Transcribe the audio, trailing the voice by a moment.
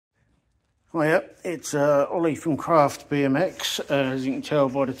Oh yeah, it's Ollie from Truth BMX, as you can tell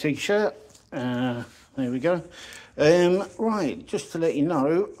by the t-shirt. There we go. Right, just to let you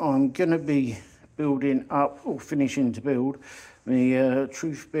know, I'm going to be building up, or finishing to build, the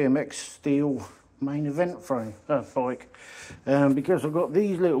Truth BMX steel main event frame bike. Because I've got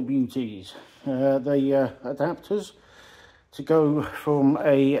these little beauties, the adapters, to go from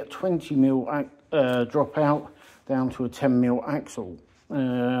a 20mm dropout down to a 10mm axle.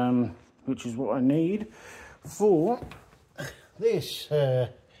 Which is what I need for this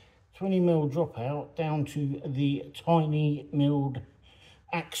 20mm dropout down to the tiny milled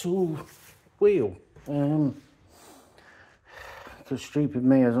axle wheel. Because stupid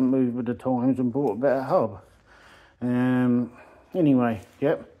me hasn't moved with the times and bought a better hub. Anyway,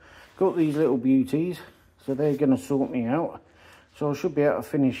 yep, got these little beauties, so they're going to sort me out. So I should be able to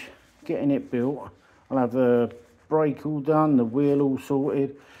finish getting it built. I'll have the brake all done, the wheel all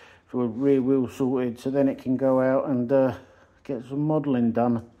sorted, for a rear wheel sorted, so then it can go out and get some modelling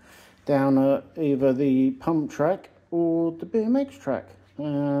done down either the pump track or the BMX track.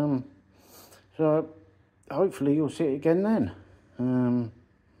 So hopefully you'll see it again then.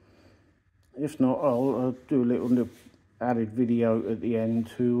 If not, I'll do a little added video at the end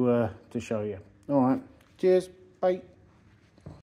to show you. All right, cheers, bye.